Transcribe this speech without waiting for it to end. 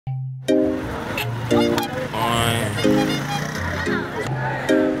Hi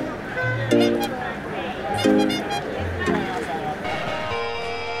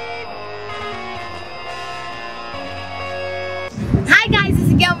guys, it's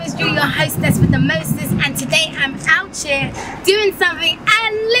your girl mzdru, your hostess with the mostest, and today I'm out here doing something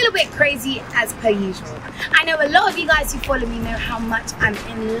a little bit crazy as per usual. I know a lot of you guys who follow me know how much I'm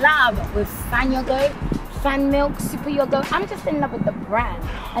in love with fanyogo, fanmilk, super yogo. I'm just in love with the brand,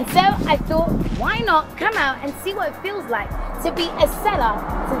 and so I thought, why not come out and see what it feels like to be a seller,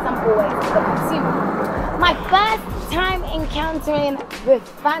 since I'm always the consumer. My first time encountering with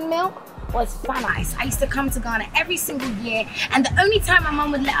fanmilk was fan ice. I used to come to Ghana every single year, and the only time my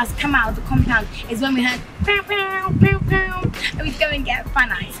mum would let us come out of the compound is when we heard pow pow pow pow, and we'd go and get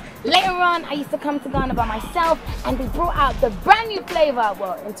fan ice. Later on, I used to come to Ghana by myself, and they brought out the brand new flavor,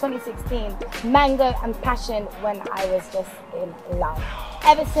 well, in 2016, mango and passion, when I was just in love.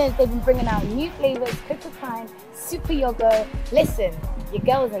 Ever since, they've been bringing out new flavors, cocoa pine, super yogo. Listen, your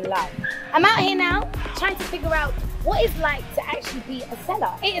girl's in love. I'm out here now trying to figure out what it's like to actually be a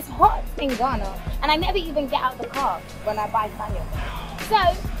seller. It is hot in Ghana, and I never even get out the car when I buy fanyogo. So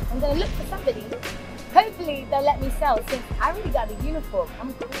I'm gonna look for somebody. Hopefully they'll let me sell, since I already got the uniform.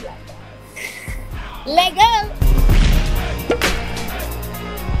 I'm cool like that. Let go!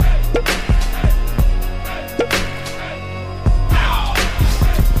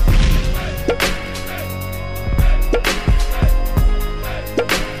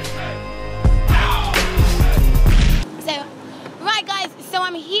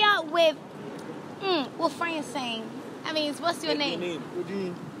 What Fran is saying. I mean, what's your name?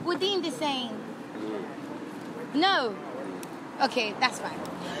 Woodine the same. No. Okay, that's fine.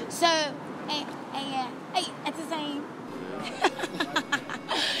 So, hey, it's the same.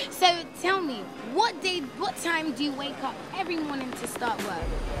 So tell me, what time do you wake up every morning to start work?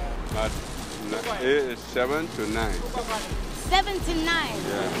 It's 7 to 9. 7 to 9.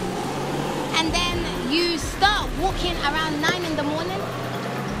 Yeah. And then you start walking around 9 in the morning.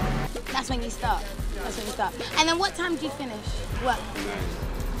 That's when you start. That's when you start. And then what time do you finish work?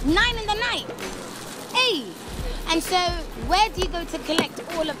 9 in the night. Hey! And so, where do you go to collect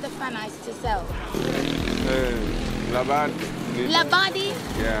all of the fan ice to sell? Labadi. Labadi?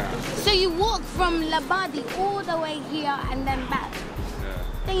 Yeah. So you walk from Labadi all the way here and then back? Yeah.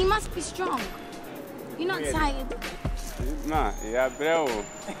 Then you must be strong. You're not tired? No, yeah, bro.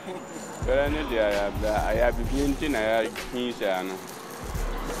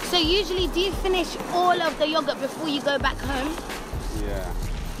 So usually, do you finish all of the yogurt before you go back home? Yeah.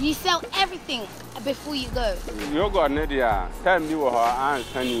 You sell everything before you go? Yogurt, Nadia. Tell me what I'm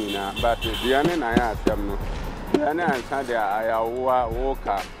saying, but the end I asked them. The end I said, I walk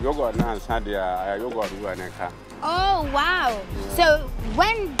up. Yogurt, now said, I yogurt. Oh, wow. Yeah. So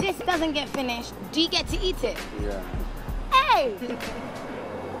when this doesn't get finished, do you get to eat it? Yeah. Hey!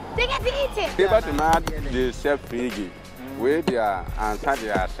 They get to eat it? They got the chef piggy. We are and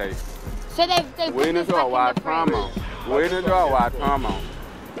Sadia say. So they've we need to our trauma. We need to our trauma.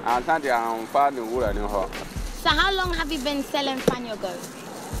 And Sadia and father wood and her. So how long have you been selling fanyogo?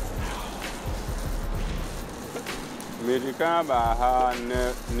 Medica by her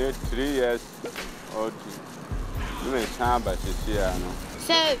net 3 years or 2.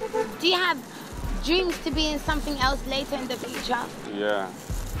 So do you have dreams to be in something else later in the future? Yeah.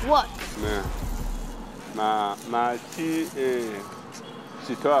 What? Yeah. My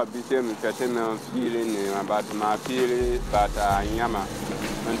she thought became a feeling about my feeling, but Yama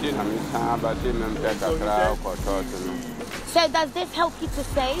until I'm time, but him take a crowd for talking. So, does this help you to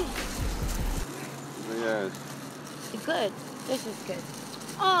save? Yes. Good. This is good.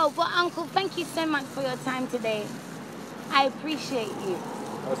 Oh, well, Uncle, thank you so much for your time today. I appreciate you.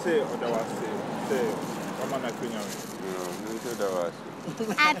 I'll say, say, I'm not going to.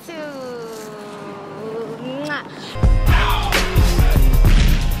 Atu.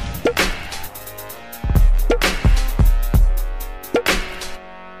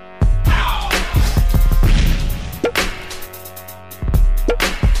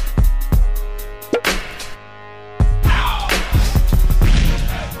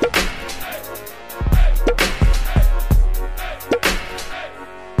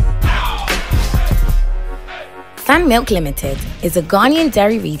 Fanmilk Limited is a Ghanaian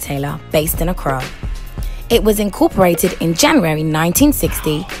dairy retailer based in Accra. It was incorporated in January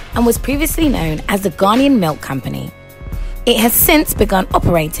 1960 and was previously known as the Ghanaian Milk Company. It has since begun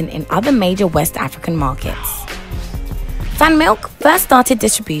operating in other major West African markets. Fanmilk first started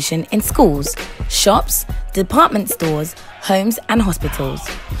distribution in schools, shops, department stores, homes and hospitals.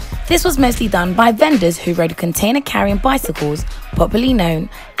 This was mostly done by vendors who rode container carrying bicycles, popularly known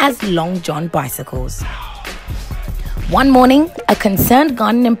as Long John bicycles. One morning, a concerned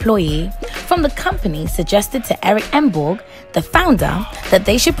garden employee from the company suggested to Eric Emborg, the founder, that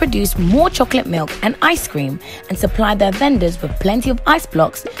they should produce more chocolate milk and ice cream and supply their vendors with plenty of ice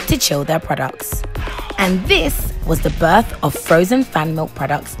blocks to chill their products. And this was the birth of frozen fan milk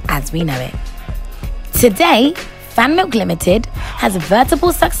products as we know it. Today, Fan Milk Limited has a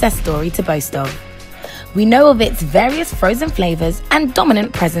veritable success story to boast of. We know of its various frozen flavors and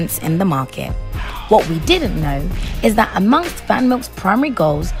dominant presence in the market. What we didn't know is that amongst Fan Milk's primary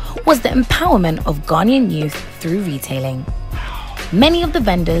goals was the empowerment of Ghanaian youth through retailing. Many of the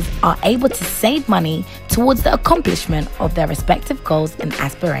vendors are able to save money towards the accomplishment of their respective goals and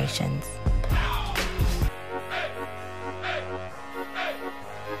aspirations.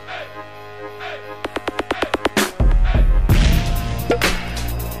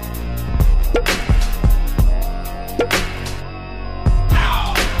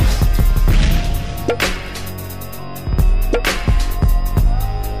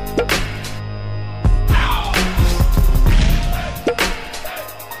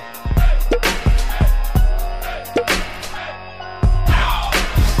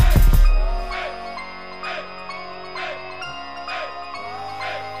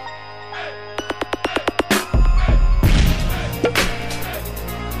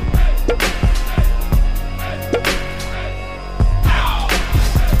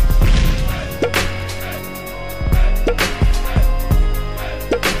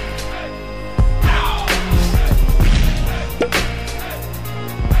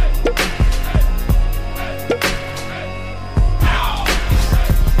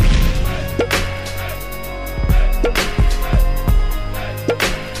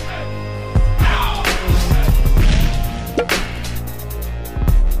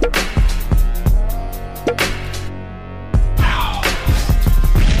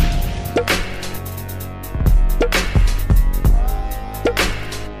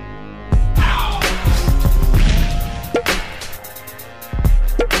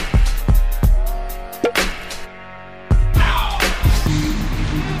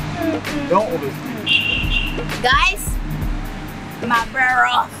 Don't overspeed. Guys, my breath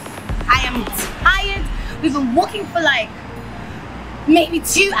off. I am tired. We've been walking for like maybe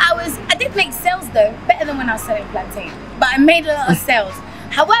 2 hours. I did make sales though, better than when I was selling plantain, but I made a lot of sales.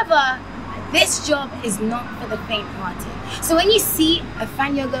 However, this job is not for the faint-hearted. So when you see a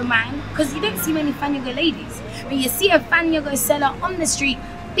fan yoga man, because you don't see many fan yoga ladies, when you see a fan yoga seller on the street,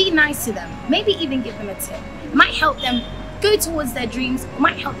 be nice to them. Maybe even give them a tip. It might help them go towards their dreams, or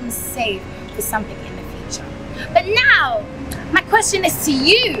might help them save for something in the future. But now, my question is to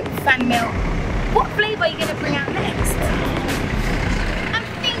you, Fan Milk. What flavor are you gonna bring out next? I'm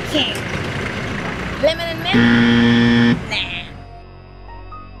thinking lemon and mint? Nah.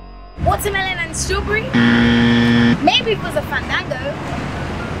 Watermelon and strawberry? Maybe if it was a fandango.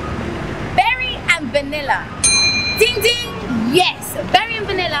 Berry and vanilla. Ding ding! Yes, berry and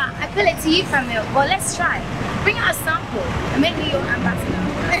vanilla. I put it to you, Fan Milk. Well, let's try. Bring out a sample and make me your ambassador.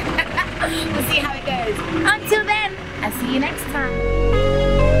 We'll see how it goes. Until then, I'll see you next time.